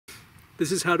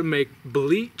This is how to make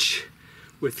bleach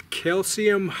with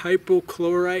calcium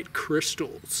hypochlorite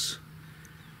crystals.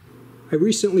 I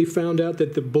recently found out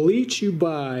that the bleach you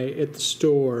buy at the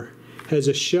store has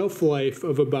a shelf life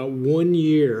of about 1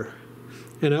 year.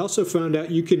 And I also found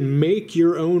out you can make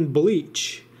your own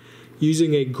bleach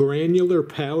using a granular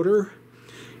powder.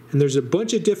 And there's a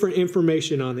bunch of different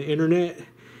information on the internet.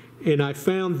 And I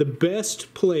found the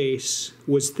best place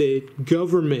was the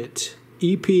government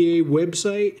EPA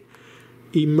website,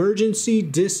 Emergency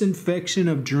Disinfection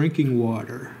of Drinking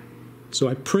Water. So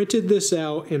I printed this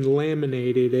out and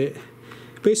laminated it.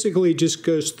 Basically just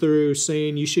goes through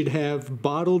saying you should have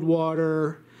bottled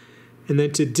water, and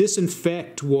then to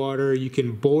disinfect water you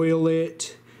can boil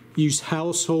it, use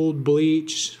household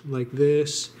bleach like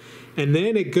this, and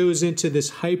then it goes into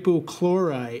this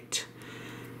hypochlorite.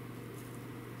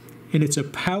 And it's a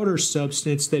powder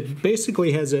substance that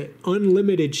basically has an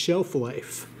unlimited shelf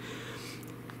life.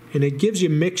 And it gives you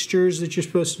mixtures that you're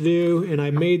supposed to do. And I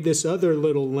made this other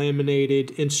little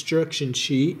laminated instruction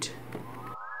sheet.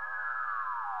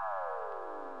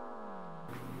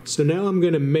 So now I'm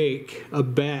going to make a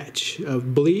batch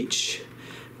of bleach.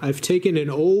 I've taken an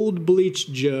old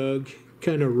bleach jug,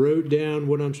 kind of wrote down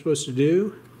what I'm supposed to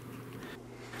do.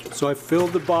 So I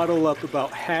filled the bottle up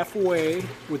about halfway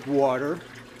with water.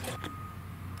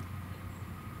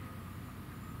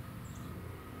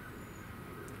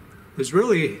 There's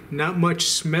really not much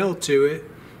smell to it.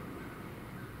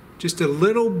 Just a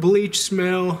little bleach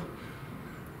smell.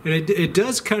 And it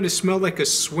does kind of smell like a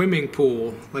swimming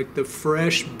pool, like the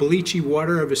fresh bleachy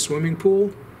water of a swimming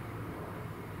pool.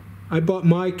 I bought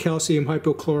my calcium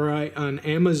hypochlorite on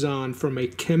Amazon from a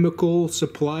chemical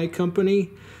supply company.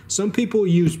 Some people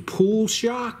use pool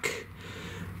shock.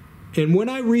 And when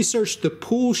I researched the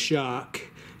pool shock,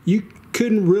 you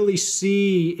couldn't really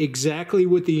see exactly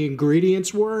what the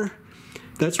ingredients were.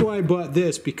 That's why I bought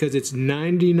this, because it's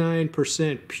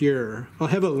 99% pure. I'll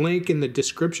have a link in the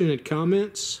description and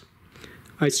comments.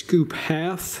 I scoop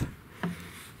half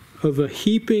of a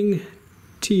heaping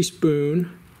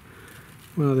teaspoon.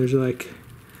 Wow, there's like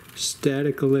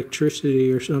static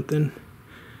electricity or something.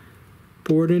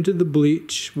 Pour it into the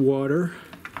bleach water.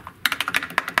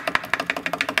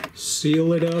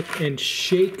 Seal it up and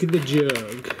shake the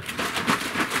jug.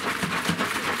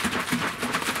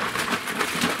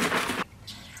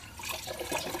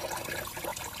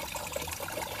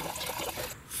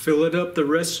 Fill it up the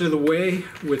rest of the way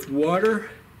with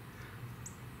water.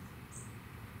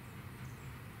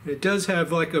 It does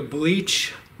have like a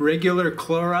bleach, regular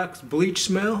Clorox bleach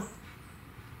smell.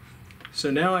 So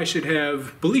now I should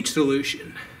have bleach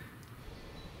solution.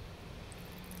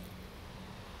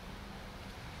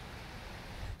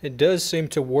 It does seem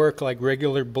to work like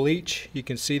regular bleach. You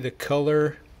can see the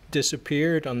color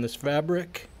disappeared on this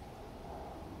fabric.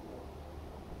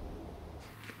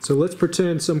 So let's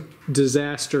pretend some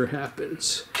disaster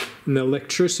happens and the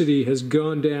electricity has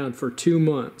gone down for 2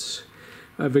 months.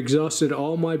 I've exhausted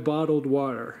all my bottled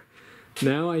water.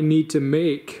 Now I need to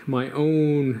make my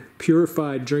own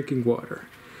purified drinking water.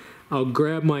 I'll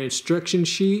grab my instruction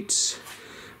sheets,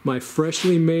 my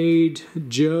freshly made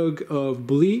jug of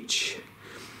bleach,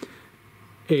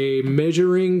 a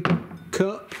measuring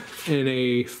cup, and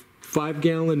a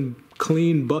 5-gallon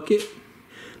clean bucket.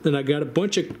 Then I got a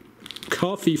bunch of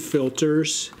coffee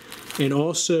filters and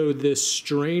also this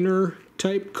strainer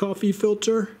type coffee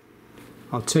filter.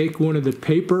 I'll take one of the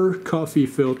paper coffee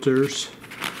filters,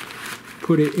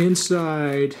 put it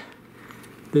inside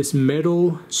this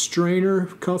metal strainer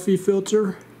coffee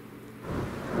filter.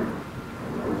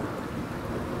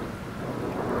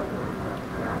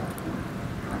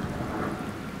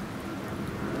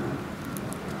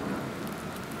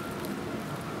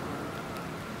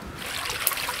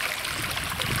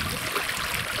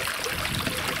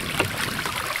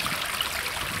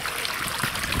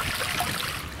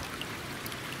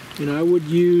 And I would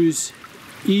use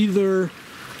either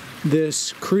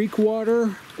this creek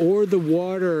water or the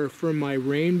water from my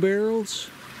rain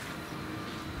barrels.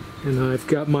 And I've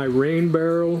got my rain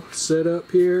barrel set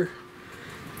up here.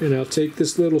 And I'll take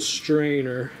this little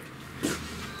strainer,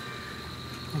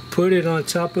 I'll put it on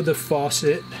top of the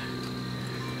faucet.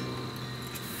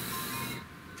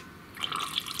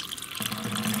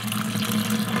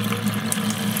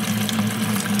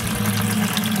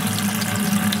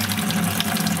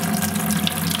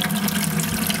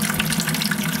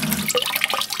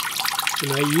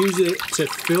 And I use it to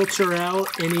filter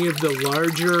out any of the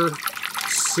larger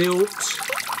silt,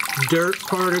 dirt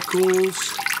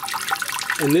particles.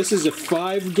 And this is a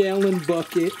 5-gallon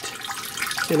bucket.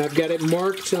 And I've got it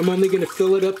marked. I'm only going to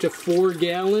fill it up to 4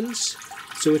 gallons.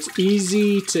 so it's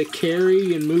easy to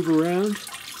carry and move around.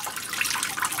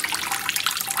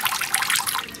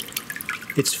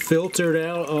 It's filtered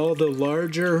out all the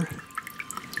larger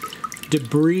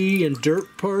debris and dirt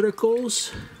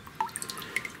particles.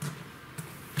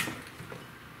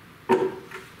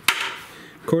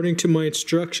 According to my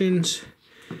instructions,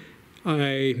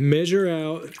 I measure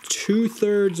out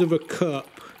 2/3 of a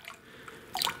cup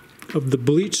of the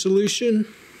bleach solution.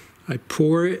 I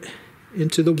pour it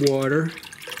into the water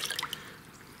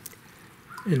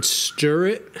and stir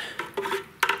it.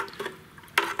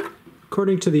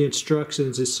 According to the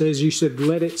instructions, it says you should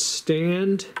let it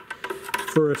stand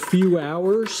for a few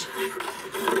hours.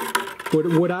 But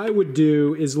what I would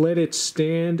do is let it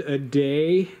stand a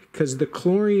day, because the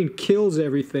chlorine kills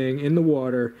everything in the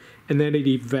water and then it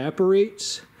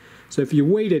evaporates. So if you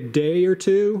wait a day or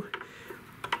two,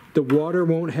 the water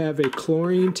won't have a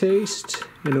chlorine taste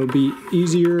and it'll be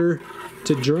easier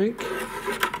to drink.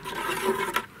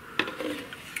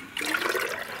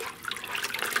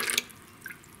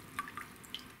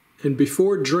 And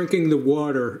before drinking the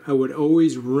water, I would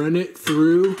always run it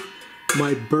through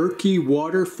my Berkey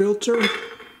water filter.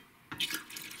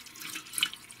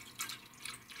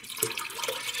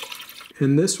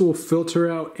 And this will filter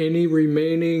out any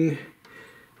remaining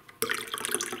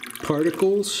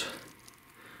particles.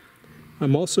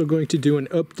 I'm also going to do an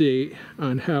update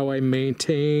on how I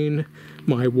maintain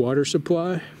my water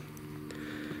supply.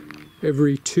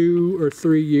 Every 2 or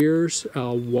 3 years,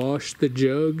 I'll wash the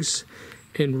jugs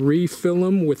and refill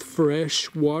them with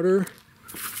fresh water.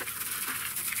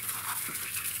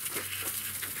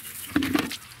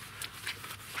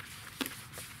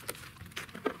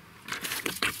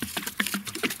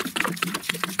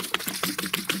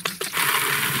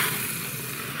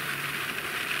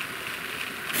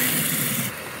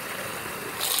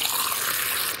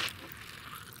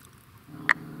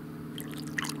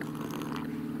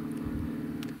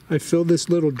 I fill this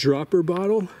little dropper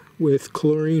bottle with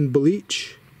chlorine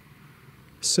bleach.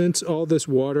 Since all this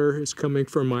water is coming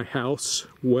from my house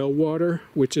well water,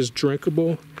 which is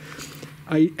drinkable,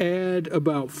 I add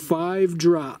about 5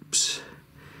 drops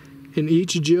in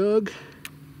each jug.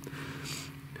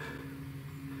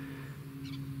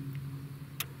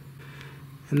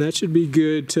 And that should be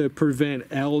good to prevent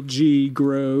algae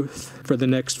growth for the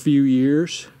next few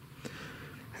years.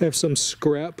 I have some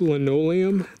scrap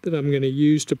linoleum that I'm going to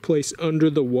use to place under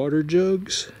the water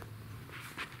jugs.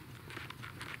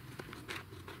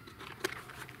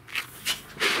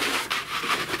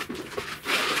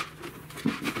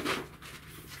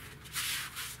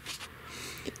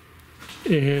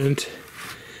 And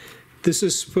this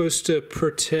is supposed to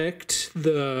protect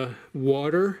the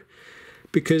water,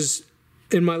 because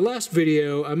in my last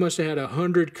video, I must have had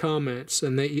 100 comments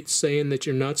and they saying that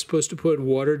you're not supposed to put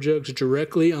water jugs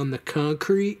directly on the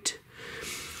concrete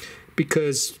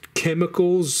because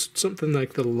chemicals, something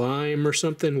like the lime or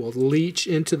something, will leach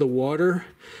into the water.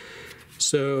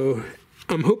 So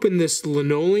I'm hoping this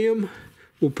linoleum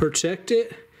will protect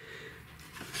it.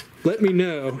 Let me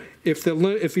know. If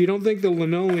you don't think the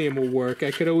linoleum will work,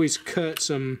 I could always cut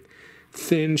some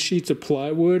thin sheets of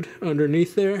plywood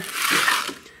underneath there.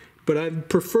 But I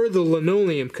prefer the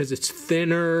linoleum because it's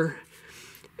thinner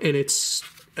and it's,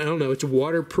 I don't know, it's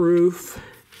waterproof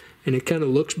and it kind of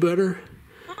looks better.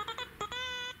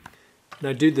 And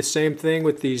I do the same thing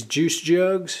with these juice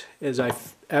jugs.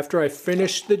 After I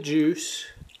finish the juice,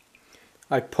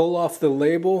 I pull off the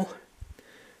label,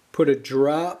 put a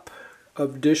drop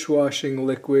of dishwashing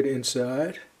liquid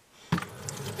inside.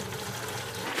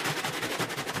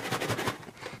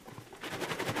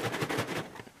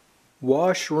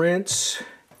 Wash, rinse,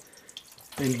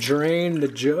 and drain the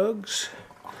jugs.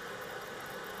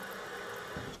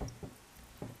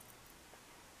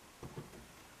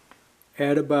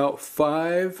 Add about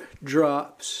 5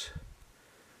 drops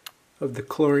of the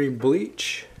chlorine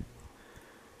bleach.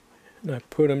 And I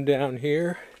put them down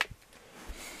here.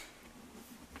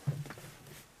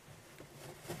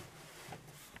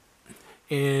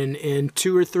 And in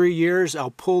 2 or 3 years,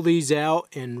 I'll pull these out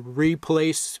and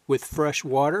replace with fresh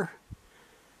water.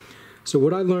 So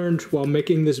what I learned while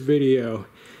making this video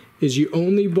is you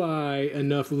only buy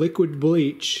enough liquid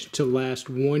bleach to last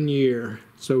 1 year.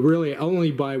 So really, I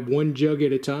only buy 1 jug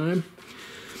at a time.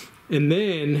 And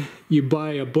then you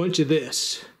buy a bunch of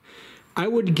this. I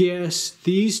would guess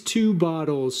these 2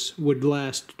 bottles would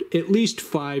last at least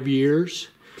 5 years.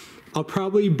 I'll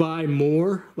probably buy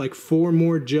more, like 4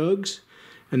 more jugs.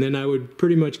 And then I would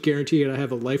pretty much guarantee that I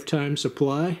have a lifetime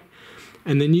supply.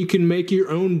 And then you can make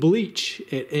your own bleach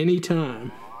at any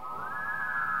time.